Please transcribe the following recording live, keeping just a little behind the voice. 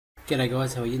G'day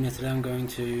guys, how are you? Now today I'm going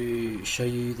to show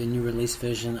you the new release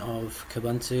version of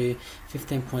Kubuntu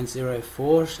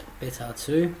 15.04 Beta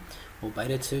 2 or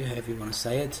Beta 2, however you want to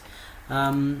say it.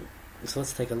 So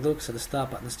let's take a look. So the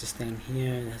start button is just down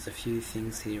here. It has a few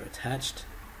things here attached.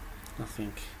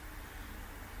 Nothing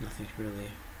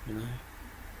really,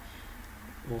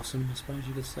 awesome, I suppose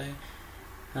you could say.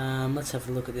 Let's have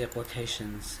a look at the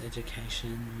applications: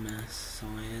 education, maths,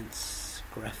 science,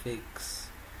 graphics.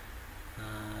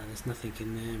 There's nothing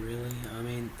in there really. I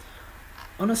mean,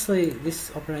 honestly, this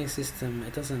operating system,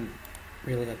 it doesn't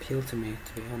really appeal to me,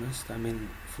 to be honest. I mean,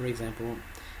 for example,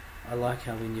 I like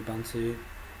how in Ubuntu,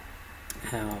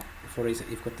 for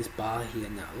example, you've got this bar here.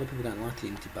 Now, a lot of people don't like the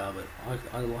empty bar, but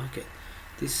I like it.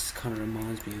 This kind of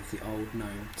reminds me of the old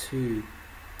GNOME 2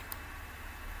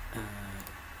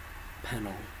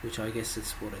 panel, which I guess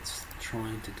is what it's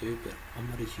trying to do, but I'm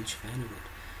not a huge fan of it.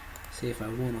 See, if I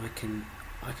want, I can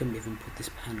even put this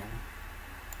panel.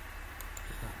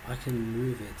 I can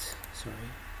move it. Sorry,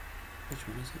 which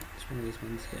one is it? It's one of these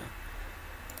ones here.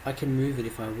 I can move it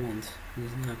if I want.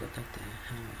 Now I've got that there.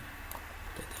 How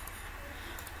do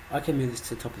I can move this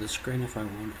to the top of the screen if I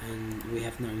want, and we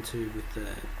have GNOME 2 with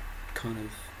the kind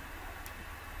of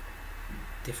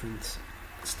different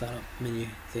startup menu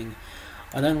thing.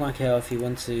 I don't like how if you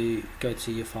want to go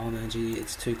to your file manager,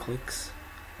 it's 2 clicks.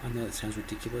 I know that sounds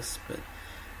ridiculous, but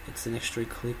it's an extra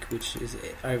click, which is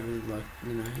over, like,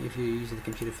 if you're using the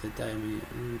computer for the day, I mean,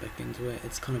 back into it,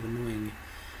 it's kind of annoying.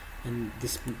 And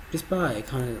this bar, it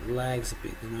kind of lags a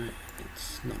bit,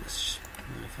 it's not as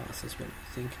fast as what you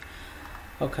think.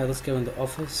 Okay, let's go into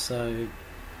Office. So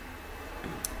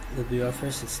there'll be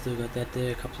Office, it's still got that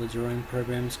there, a couple of drawing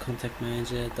programs, Contact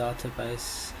Manager,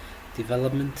 Database,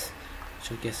 Development,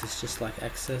 which I guess is just like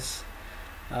Access.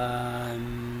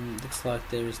 Looks like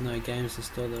there is no games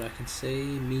installed that I can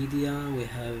see. Media,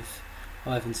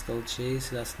 I've installed G,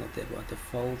 so that's not there by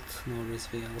default, nor is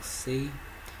VLC,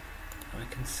 I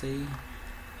can see.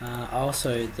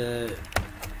 Also, the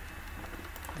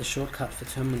shortcut for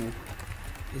terminal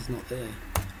is not there.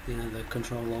 The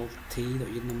Control-Alt-T that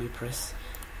you'd normally press,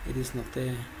 it is not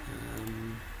there.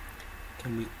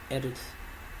 Can we edit?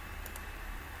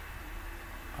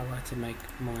 I like to make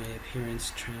my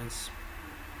appearance transparent.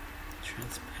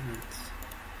 I'm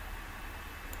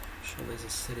sure there's a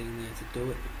setting there to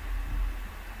do it.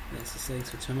 There's the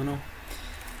settings for terminal.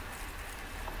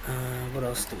 What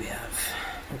else do we have?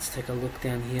 Let's take a look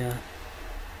down here.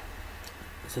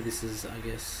 So this is, I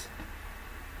guess,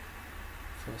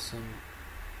 for some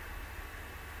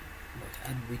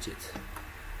add widget.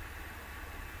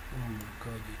 Oh my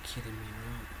god, you're kidding me,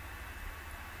 right?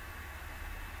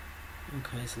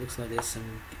 Okay, so it looks like there's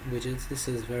some widgets. This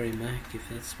is very Mac, if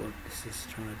that's what this is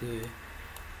trying to do.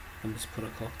 I'll just put a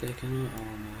clock there, can I? Oh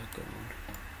my god.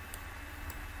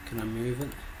 Can I move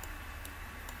it?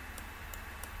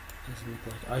 Doesn't look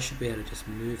like I should be able to just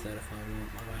move that if I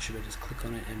want. Like, I should be able to just click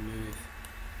on it and move.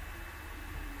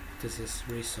 Does this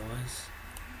resize?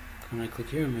 Can I click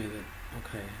here and move it?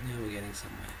 Okay, now we're getting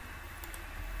somewhere.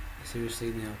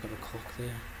 Seriously, now I've got a clock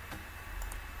there.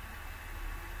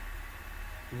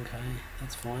 Okay,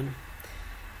 that's fine.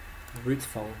 Root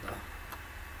folder.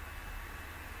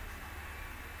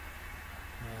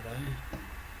 Righto.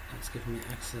 That's giving me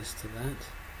access to that.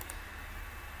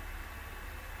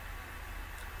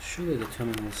 Surely the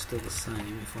terminal is still the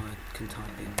same if I can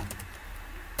type in.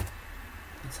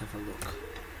 Let's have a look.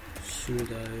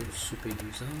 Sudo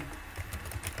superuser.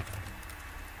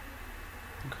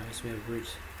 Okay, so we have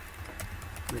root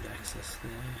access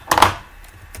there.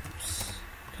 Oops.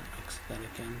 That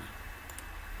again.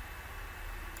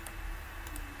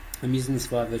 I'm using this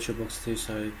via VirtualBox too,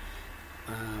 so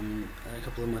a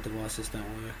couple of my devices don't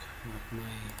work, like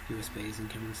my USBs and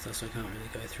camera and stuff, so I can't really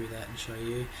go through that and show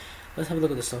you. Let's have a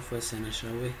look at the software center,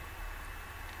 shall we?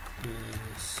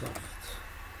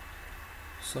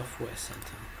 Software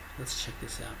center. Let's check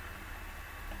this out.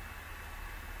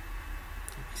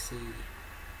 Let me see.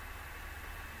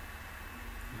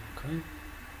 Okay.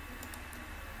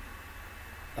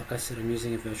 Like I said, I'm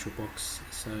using a VirtualBox,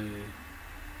 so there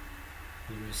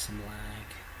is some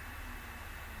lag.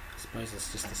 I suppose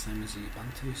it's just the same as the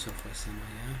Ubuntu software center,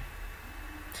 yeah.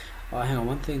 Oh, hang on,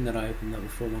 one thing that I opened up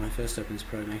before when I first opened this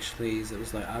program actually is it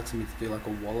was like asking me to do like a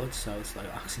wallet, so it's like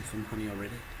asking for money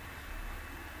already.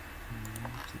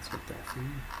 Let's get that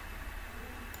thing.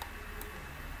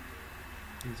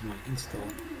 Here's my install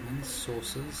and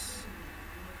sources.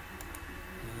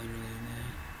 Nothing really in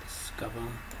there. Discover.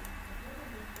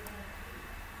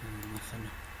 Nothing.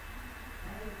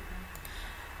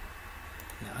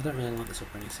 Yeah, I don't really like this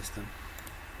operating system.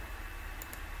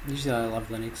 Usually I love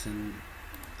Linux and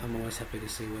I'm always happy to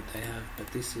see what they have, but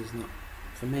this is not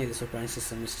for me. This operating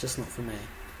system is just not for me.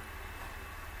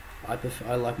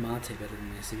 I like Mate better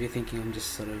than this. If you're thinking I'm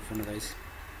just sort of one of those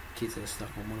kids that are stuck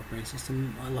on one operating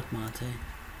system, I like Mate.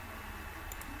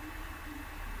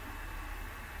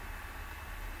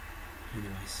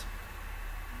 Anyways.